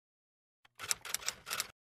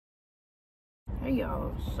Hey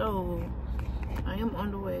y'all, so I am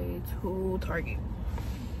on the way to Target.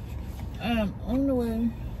 I am on the way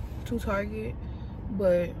to Target,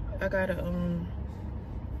 but I gotta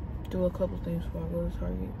do a couple things before I go to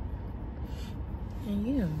Target. And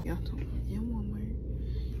yeah, y'all told me in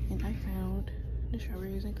Walmart, and I found the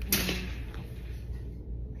strawberries and cream.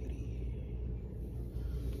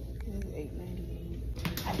 It's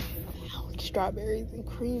 $8.98. I found strawberries and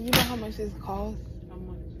cream. You know how much this cost?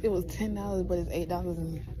 It was $10, but it's $8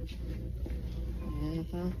 in.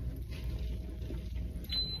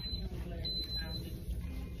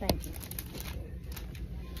 Thank you.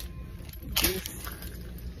 This.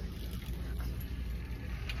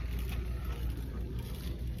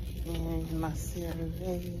 And my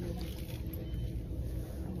survey.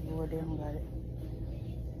 Lord, they don't got it.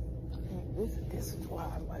 This is why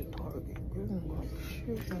I like Target.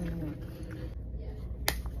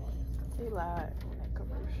 They lied in that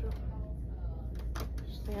commercial.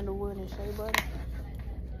 Sandalwood and shea butter.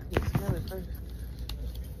 You smell it first.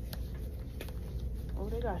 Oh,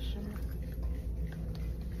 they got shimmer.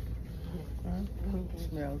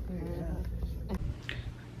 Smell good.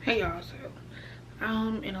 Hey y'all, so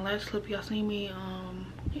in the last clip y'all seen me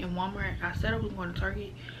in Walmart. I said I was going to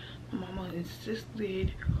Target. My mama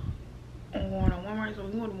insisted on a Walmart, so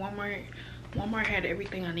we went to Walmart. Walmart had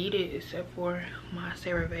everything I needed except for my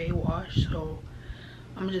CeraVe wash, so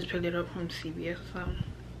I'm gonna just pick it up from CVS or something.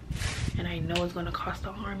 And I know it's gonna cost an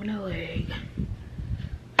arm and a leg.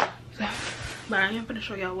 So, but I am gonna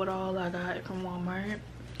show y'all what all I got from Walmart.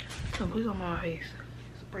 So please on my face.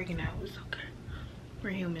 It's breaking out. It's okay. We're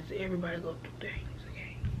humans. Everybody go through things.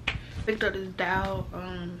 Okay. Picked up this Dow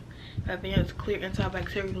Advanced Clear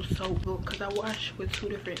Antibacterial Soap because I wash with 2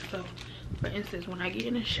 different soap. For instance, when I get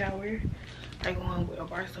in the shower, I go on with a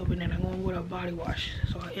bar soap and then I go on with a body wash.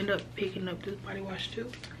 So I end up picking up this body wash too.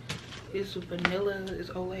 It's vanilla, it's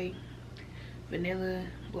Olay, vanilla,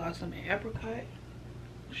 blossom, and apricot.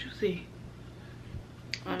 What you see?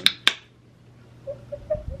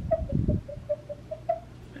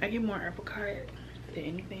 I get more apricot than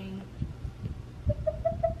anything.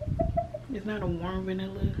 It's not a warm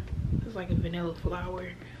vanilla. It's like a vanilla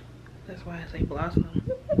flower. That's why I say blossom.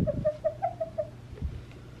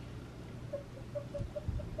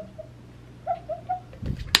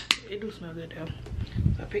 It do smell good though.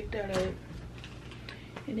 So I picked that up.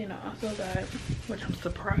 And then I also got, which I'm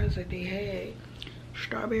surprised that they had,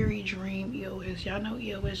 Strawberry Dream EOS. Y'all know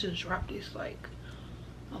EOS just dropped this like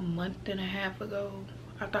a month and a half ago.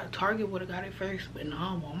 I thought Target would have got it first, but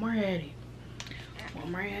no, Walmart had it.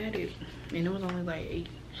 Walmart had it. And it was only like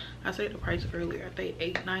I said the price earlier. I think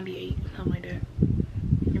 $8.98, something like that.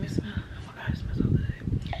 Let me smell. Oh my god, it smells so good.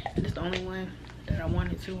 And it's the only one that I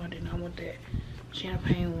wanted too. I did not want that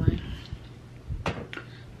champagne one.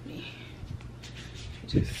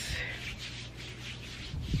 Just,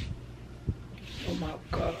 oh my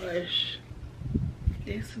gosh,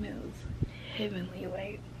 this smells heavenly.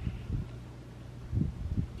 Like,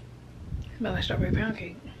 it smells like strawberry pound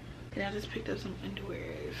cake. And I just picked up some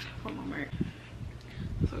underwears from Walmart.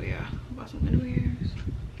 So yeah, I bought some underwears.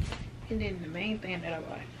 And then the main thing that I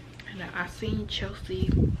bought, and I seen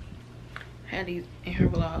Chelsea had these in her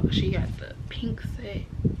vlog. She got the pink set,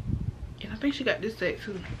 and I think she got this set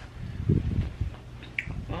too.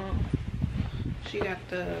 She got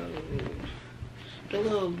the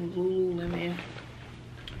little Lululemon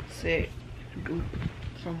set dupe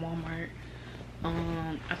from Walmart.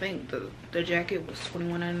 I think the jacket was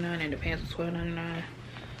 $21.99 and the pants was $12.99.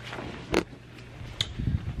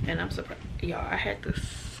 And I'm surprised, y'all. I had to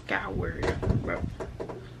scour, bro.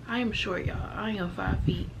 I am short, y'all. I am 5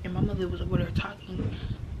 feet, and my mother was over there talking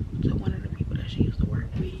to one of the people that she used to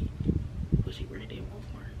work with, but she really didn't want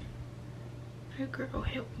more. Her girl,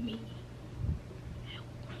 help me.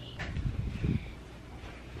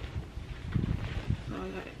 So I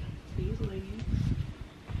got these leggings.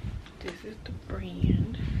 This is the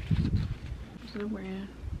brand. This is the brand.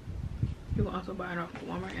 You can also buy it off the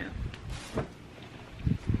Walmart app.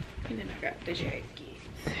 And then I got the jackets.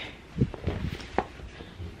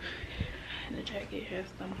 And the jacket has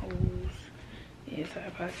some holes.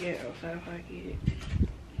 Inside pocket, outside pocket.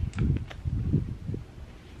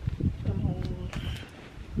 Some holes.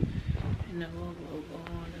 And the little logo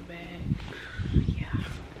on the back. Yeah.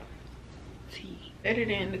 See. Better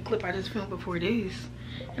than the clip I just filmed before this.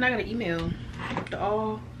 And I got an email to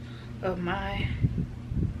all of my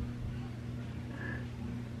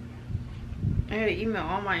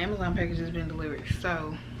all my Amazon packages been delivered.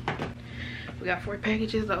 So we got 4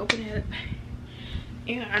 packages to open it.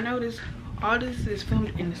 And I noticed all this is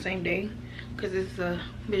filmed in the same day because it's a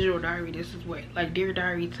visual diary. This is what, like Dear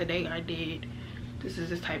Diary, today I did this is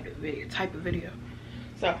this type of video.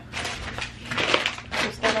 So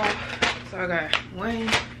let's start off. So I got 1, 2,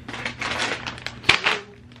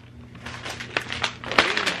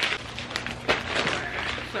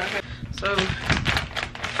 3. So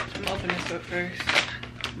I'm opening this up first.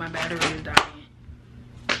 My battery is dying.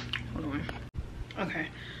 Hold on. Okay,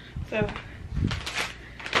 so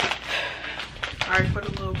sorry for the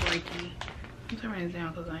little breaky. I'm turning this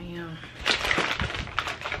down because I am.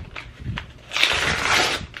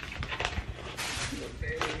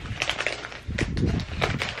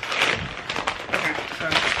 Okay, so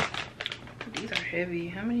these are heavy.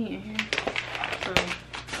 How many in here? So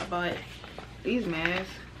I bought these masks.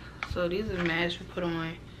 So these are masks you put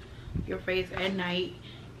on your face at night.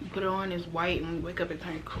 You put it on, it's white, and when you wake up it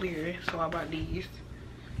turns clear. So I bought these,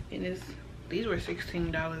 and these were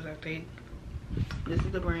 $16, I think. This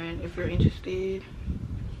is the brand if you're interested.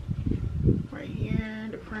 Right here,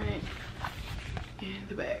 the front and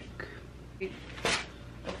the back.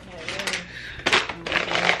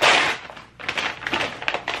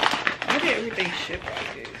 I get everything shipped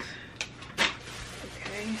like this.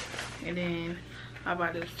 Okay, and then I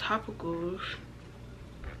bought this topicals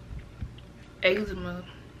eczema.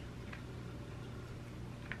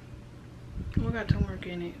 We got turmeric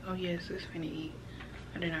in it. Oh yes, it's finna eat.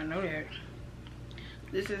 I did not know that.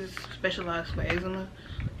 This is specialized for eczema,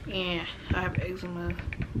 and I have eczema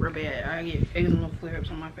real bad. I get eczema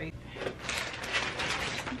flare-ups on my face.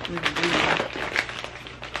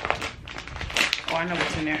 Oh, I know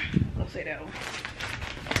what's in there. I'll say that one.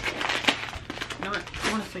 You know what?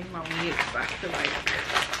 I want to save my wig, but I feel like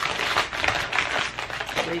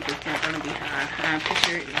the wig is not gonna be high. I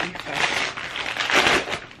picture it to be so.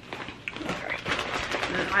 Okay.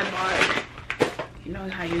 And then I bought, you know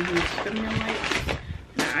how you use feminine wipes?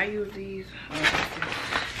 Now I use these.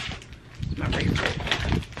 It's my bracelet.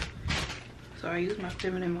 So I use my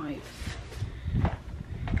feminine wipes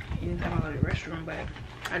anytime I go to the restroom, but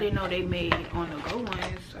I didn't know they made on the go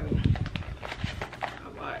ones, so I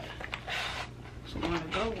bought some on the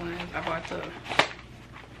go ones. I bought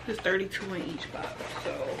this 32 in each box,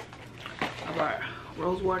 so I bought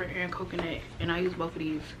rose water and coconut, and I use both of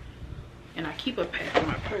these, and I keep a pack in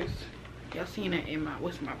my purse. Y'all seen it in my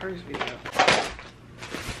what's in my purse video.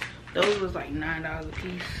 Those was like $9 a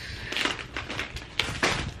piece.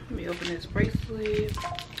 Let me open this bracelet.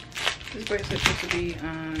 This bracelet's supposed to be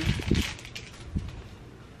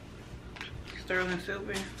sterling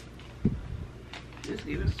silver. Just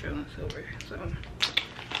give it sterling silver. So let's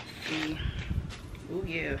see. Oh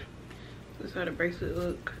yeah, this is how the bracelet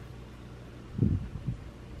look.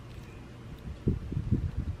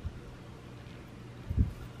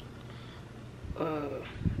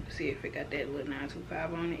 Let's see if it got that little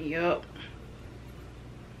 925 on it. Yup.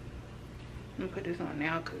 I'm gonna put this on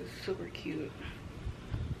now because it's super cute.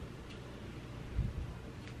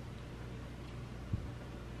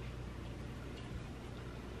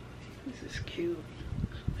 This is cute.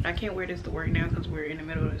 But I can't wear this to work now because we're in the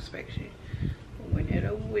middle of inspection. But when that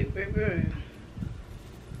over with, baby.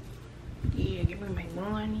 Yeah, give me my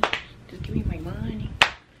money. Just give me my money.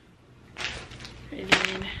 And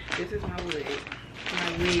then this is my wig.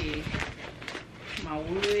 My wig. My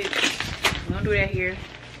wig. I'm gonna do that here.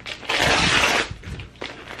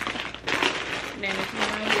 And then this is my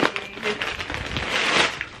wig.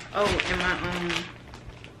 Oh, and my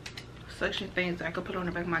suction things that I could put on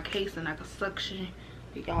the back of my case, and I could suction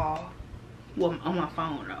y'all, well, on my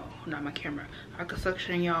phone though, not my camera. I could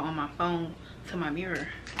suction y'all on my phone to my mirror.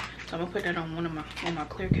 So I'm gonna put that on on my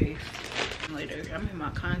clear case later. I'm in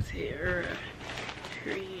my content era.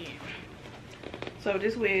 Period. So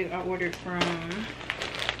this wig I ordered from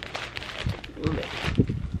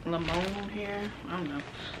Lamone hair. I don't know.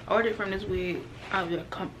 I ordered from this wig. I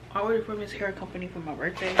ordered from this hair company for my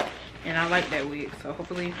birthday, and I like that wig. So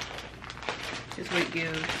hopefully this wig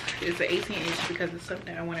it's an 18-inch because it's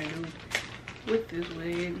something I want to do with this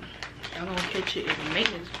wig. I'm gonna catch it in the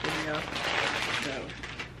maintenance video. So,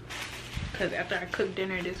 because after I cook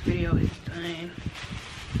dinner, this video is done.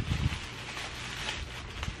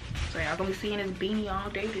 So y'all gonna be seeing this beanie all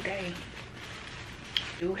day today.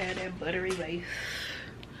 Do have that buttery lace,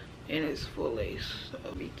 and it's full lace, so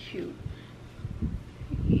it'll be cute.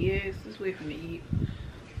 Yes, this way from the eat.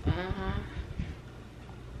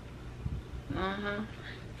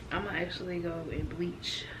 I'm gonna actually go and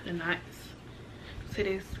bleach the knots to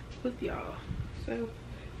this with y'all. So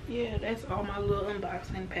yeah, that's all my little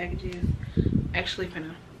unboxing packages. Actually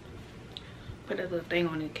finna put that little thing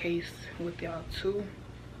on the case with y'all too.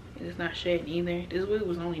 And it's not shedding either. This wig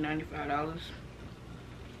was only $95.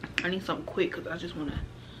 I need something quick because I just want to,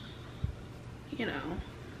 you know,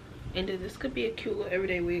 And then this could be a cute little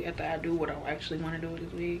everyday wig after I do what I actually want to do with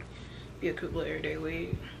this wig. Be a cute little everyday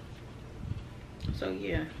wig. So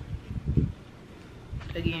yeah.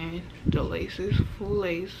 Again, the lace is full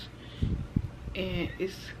lace. And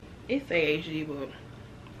it's AHG, but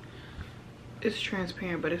it's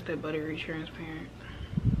transparent, but it's that buttery transparent.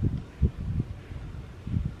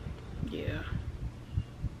 Yeah.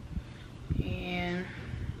 And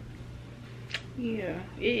yeah,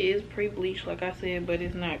 it is pre-bleached like I said, but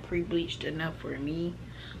it's not pre-bleached enough for me.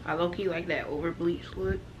 I low-key like that over-bleached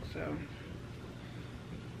look, so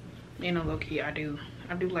you know, low-key I do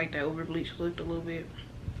like that over-bleached look a little bit.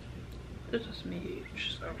 Just a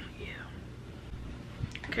smidge, so yeah.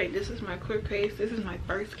 Okay, this is my clear case. This is my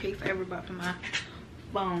first case I ever bought for my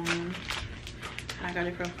phone. I got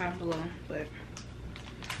it from Five Below, but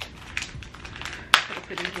I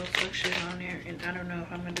put these little sections on there, and I don't know if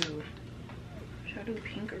I'm gonna do. Should I do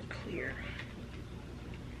pink or clear?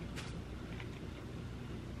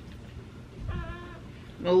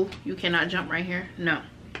 Move. You cannot jump right here. No.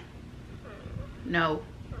 No.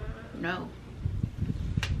 No.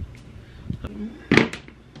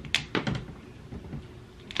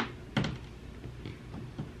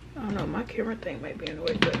 I don't know, my camera thing might be in the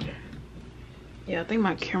way, but yeah, I think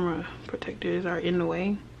my camera protectors are in the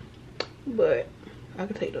way, but I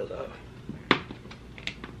can take those off.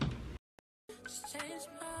 Change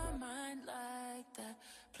my mind like that.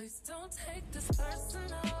 Please don't take this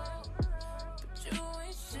personal. But you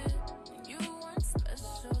ain't shit, and you weren't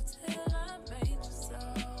special till I made you so.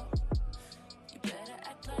 You better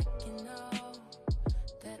act like you know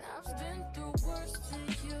that I've been through worse to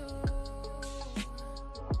you.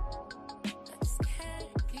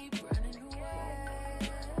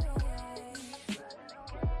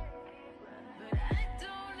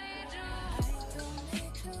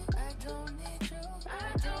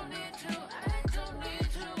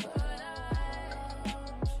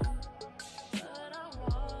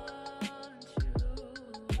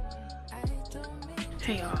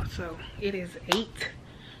 Hey y'all, so it is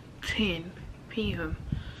 8:10 p.m.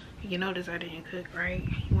 You notice I didn't cook, right?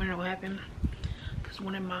 You wanna know what happened? Because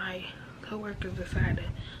one of my co-workers decided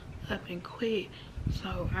to up and quit,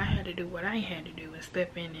 so I had to do what I had to do and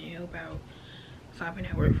step in and help out. So I've been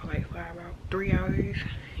at work for like about 3 hours,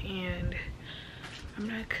 and I'm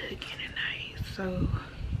not cooking tonight, so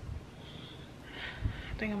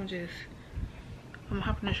I think I'm gonna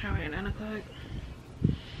hop in the shower at 9 o'clock.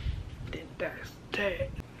 Then that's that.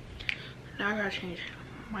 Now I gotta change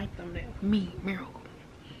my thumbnail. Me, Miracle.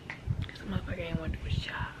 Cause the motherfucker ain't wanna do his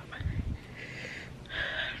job.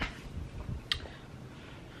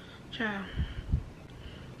 Child.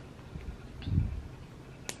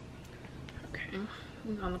 Okay,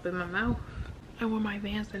 I'm gonna look in my mouth. I wore my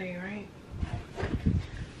Vans today, right?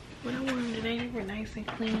 When I wore them today, they were nice and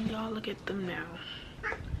clean. Y'all look at them now.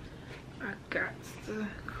 I got to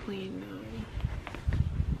clean them.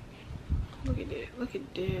 Look at that, look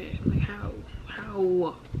at that. Like how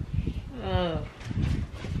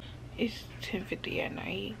it's 10:50 at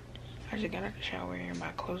night. I just got out of the shower and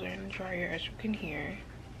my clothes are in the dryer, as you can hear.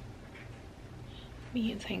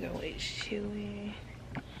 Me and Tango is chilling.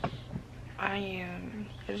 I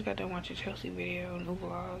just got done watching Chelsea video, new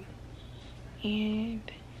vlog. And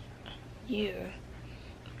yeah,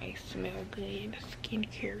 I smell good. The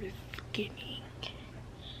skincare is skinny.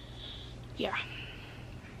 Yeah.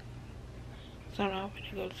 So now I'm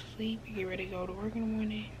gonna go to sleep and get ready to go to work in the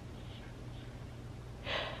morning.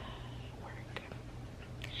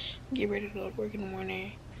 Get ready to go to work in the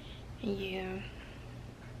morning. And yeah.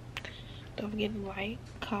 Don't forget to like,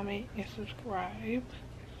 comment, and subscribe.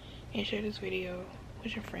 And share this video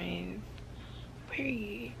with your friends.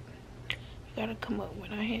 Period. You gotta come up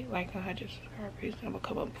when I hit like 100 subscribers. I'm gonna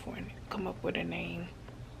come up with a name.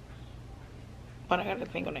 But I gotta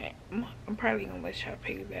think on that. I'm probably gonna let y'all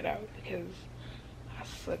figure that out because I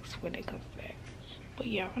sucks when it comes to that. But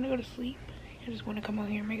yeah, I'm gonna go to sleep. I just wanna come on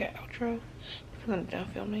here and make an outro because I'm done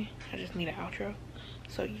filming. I just need an outro.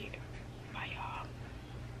 So yeah, bye y'all.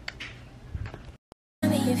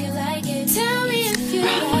 If you like